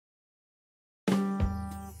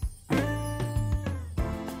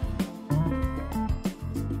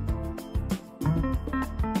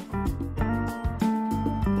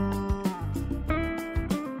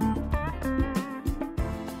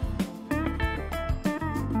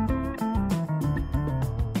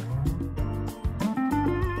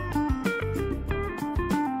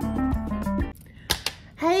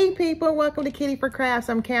Hey people, welcome to Kitty for Crafts.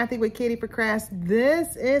 I'm Kathy with Kitty for Crafts.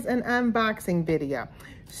 This is an unboxing video.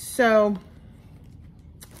 So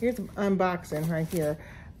here's an unboxing right here.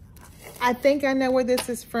 I think I know where this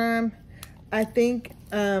is from. I think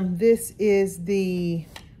this is the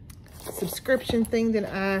subscription thing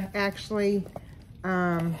that I actually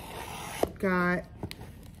got.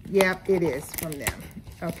 Yep, it is from them.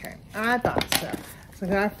 Okay, I thought so.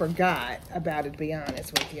 So I forgot about it, to be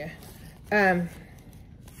honest with you.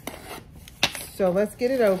 So let's get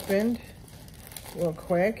it opened real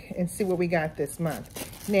quick and see what we got this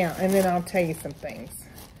month. Now, and then I'll tell you some things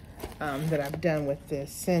that I've done with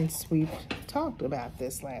this since we've talked about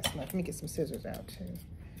this last month. Let me get some scissors out too.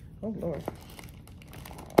 Oh Lord.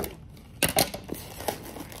 Oh,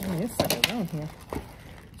 this sucker's on here.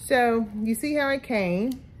 So you see how it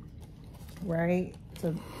came, right?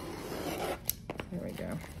 So there we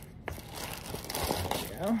go. There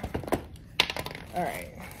we go. All right.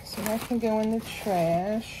 So that can go in the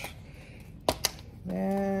trash.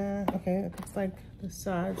 Okay, it looks like the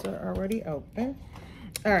sides are already open.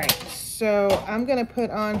 All right, so I'm gonna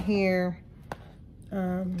put on here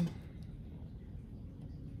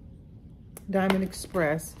Diamond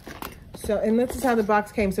Express. So, and this is how the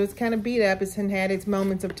box came. So it's kind of beat up. It's had its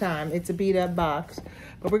moments of time. It's a beat up box.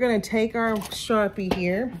 But we're gonna take our Sharpie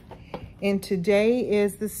here, and today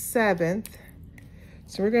is the 7th.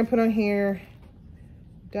 So we're gonna put on here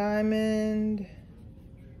Diamond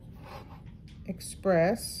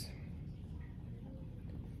Express.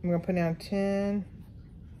 I'm gonna put down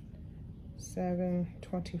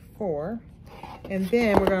 10/7/24, and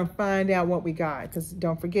then we're gonna find out what we got, because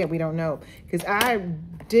don't forget, we don't know, because I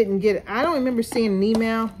didn't get it. I don't remember seeing an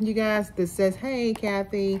email, you guys, that says, hey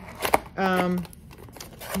Kathy,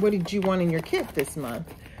 what did you want in your kit this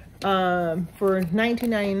month? For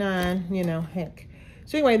 $19.99, you know, heck.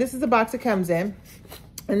 So anyway, this is the box it comes in.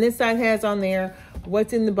 And this side has on there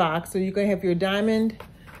what's in the box. So you're gonna have your diamond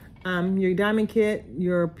kit,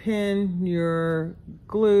 your pen, your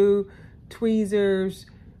glue, tweezers,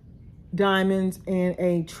 diamonds, and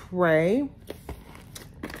a tray.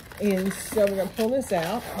 And so we're gonna pull this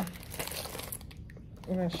out.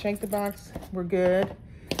 We're gonna shake the box, we're good.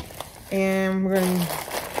 And we're gonna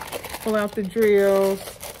pull out the drills,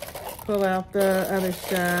 pull out the other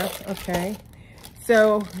stuff, okay.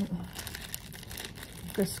 So,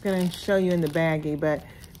 just gonna show you in the baggie, but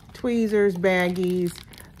tweezers, baggies,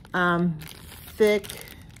 thick,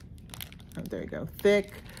 oh, there you go,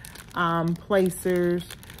 thick, placers,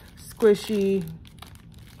 squishy,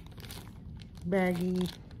 baggy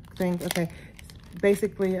thing, okay,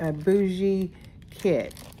 basically a bougie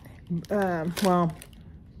kit, well,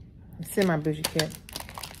 semi-bougie kit.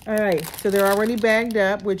 All right, so they're already bagged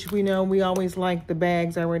up, which we know we always like the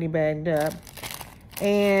bags already bagged up.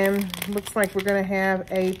 And looks like we're gonna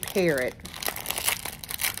have a parrot.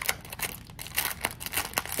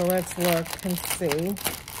 So let's look and see.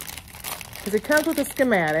 Because it comes with a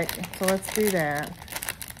schematic, so let's do that.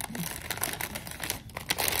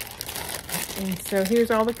 And so here's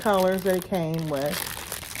all the colors that it came with.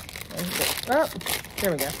 Oh,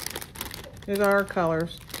 there we go. Here's our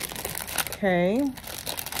colors. Okay.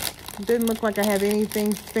 Didn't look like I have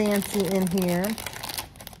anything fancy in here.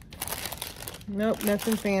 Nope,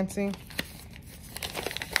 nothing fancy.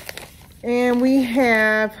 And we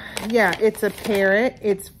have, yeah, it's a parrot.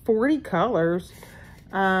 It's 40 colors.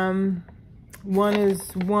 One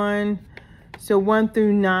is 1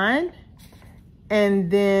 through 9. And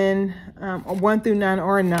then 1 through 9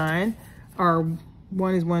 or 9. Or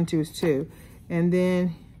 1 is 1, 2 is 2. And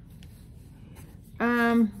then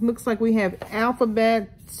looks like we have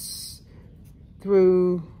alphabets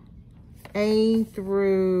through A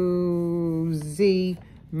through Z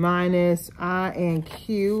minus I and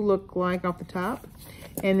Q look like off the top.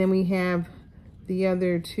 And then we have the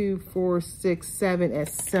other 2, 4, 6, 7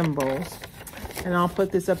 as symbols. And I'll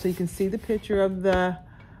put this up so you can see the picture of the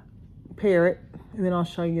parrot. And then I'll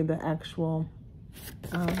show you the actual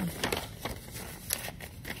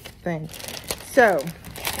thing. So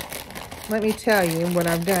let me tell you what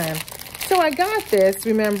I've done. So I got this,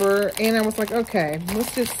 remember, and I was like, okay,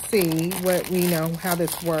 let's just see what we know, how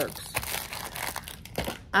this works.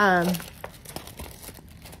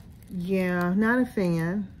 Yeah, not a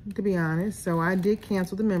fan, to be honest. So I did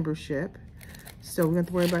cancel the membership. So we don't have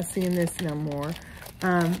to worry about seeing this no more.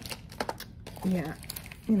 Yeah,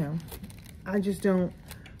 you know, I just don't,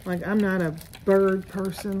 like, I'm not a bird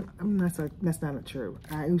person. That's not true.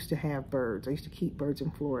 I used to have birds. I used to keep birds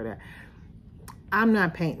in Florida. I'm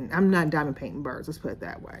not diamond painting birds, let's put it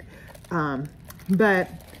that way. But,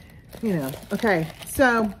 you know, okay,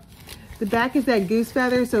 so The back is that goose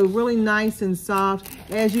feather, so really nice and soft.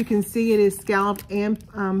 As you can see, it is scalloped and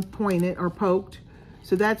pointed or poked.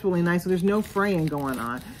 So that's really nice. So there's no fraying going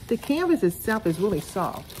on. The canvas itself is really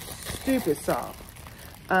soft, stupid soft.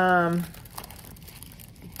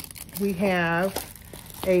 We have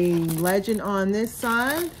a legend on this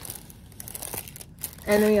side.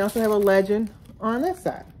 And then we also have a legend on this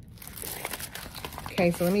side.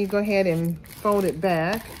 Okay, so let me go ahead and fold it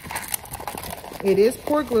back. It is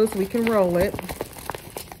pour glue, so we can roll it.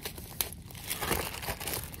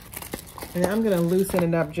 And I'm gonna loosen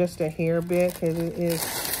it up just a hair bit because it is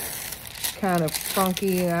kind of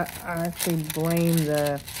funky. I actually blame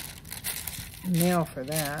the nail for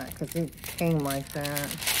that because it came like that.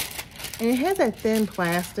 And it has that thin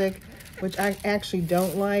plastic, which I actually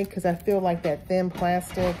don't like because I feel like that thin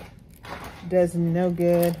plastic does no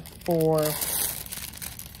good for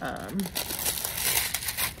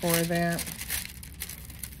that.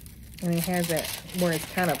 And it has that where it's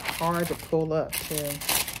kind of hard to pull up too.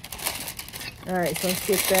 All right, so let's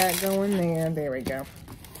get that going there. There we go.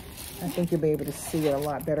 I think you'll be able to see it a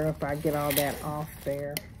lot better if I get all that off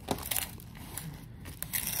there.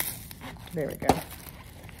 There we go.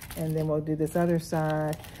 And then we'll do this other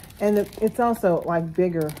side. And it's also like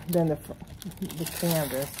bigger than the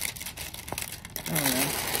canvas. I don't know.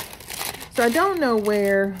 So I don't know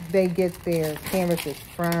where they get their canvases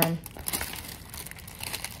from.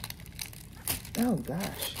 Oh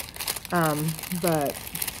gosh. But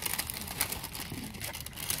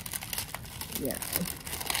yeah,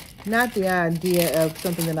 not the idea of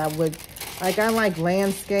something that I would like. I like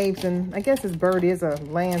landscapes, and I guess this bird is a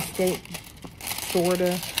landscape,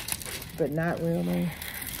 sorta, but not really.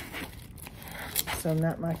 So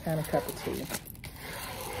not my kind of cup of tea.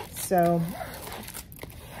 So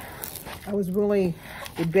I was really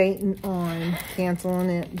debating on canceling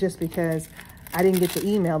it just because I didn't get the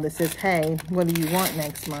email that says, hey, what do you want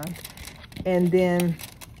next month? And then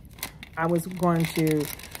I was going to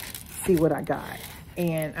see what I got.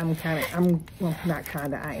 And I am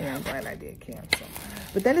glad I did cancel.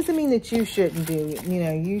 But that doesn't mean that you shouldn't do it. You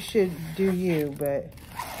know, you should do you, but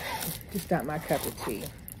it's not my cup of tea.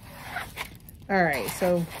 All right,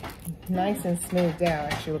 so nice and smoothed out.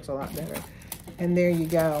 Actually looks a lot better. And there you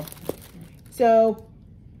go. So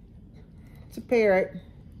it's a parrot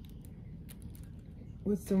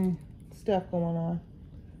with some stuff going on.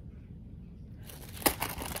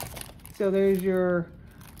 So there's your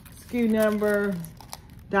SKU number.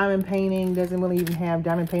 Diamond Painting doesn't really even have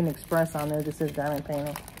Diamond Painting Express on there. It just says Diamond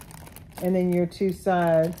Painting. And then your two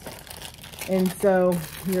sides. And so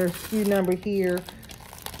your SKU number here,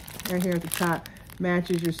 right here at the top,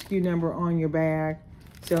 matches your SKU number on your bag.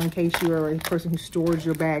 So in case you are a person who stores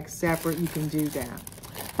your bag separate, you can do that.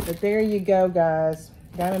 But there you go, guys.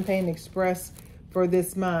 Diamond Painting Express for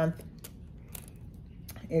this month.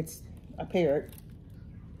 It's a parrot.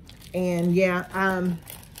 And yeah,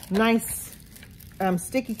 nice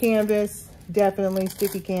sticky canvas, definitely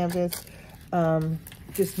sticky canvas.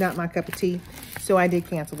 Just not my cup of tea. So I did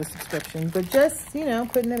cancel the subscription, but just, you know,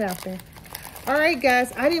 putting it out there. All right,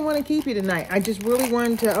 guys, I didn't want to keep you tonight. I just really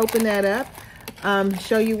wanted to open that up,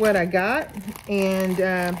 show you what I got, and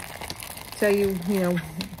tell you, you know,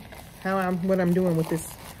 what I'm doing with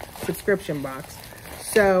this subscription box.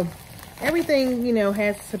 So everything, you know,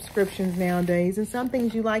 has subscriptions nowadays, and some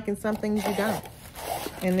things you like and some things you don't.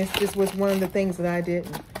 And this just was one of the things that I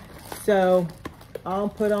didn't. So I'll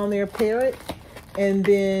put on there parrot, and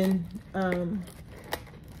then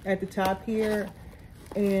at the top here,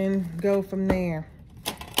 and go from there.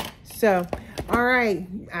 So, all right,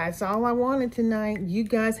 that's all I wanted tonight. You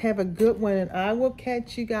guys have a good one, and I will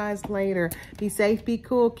catch you guys later. Be safe, be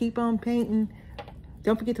cool, keep on painting.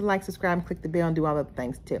 Don't forget to like, subscribe, and click the bell, and do all other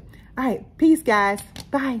things too. All right, peace, guys.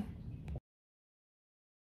 Bye.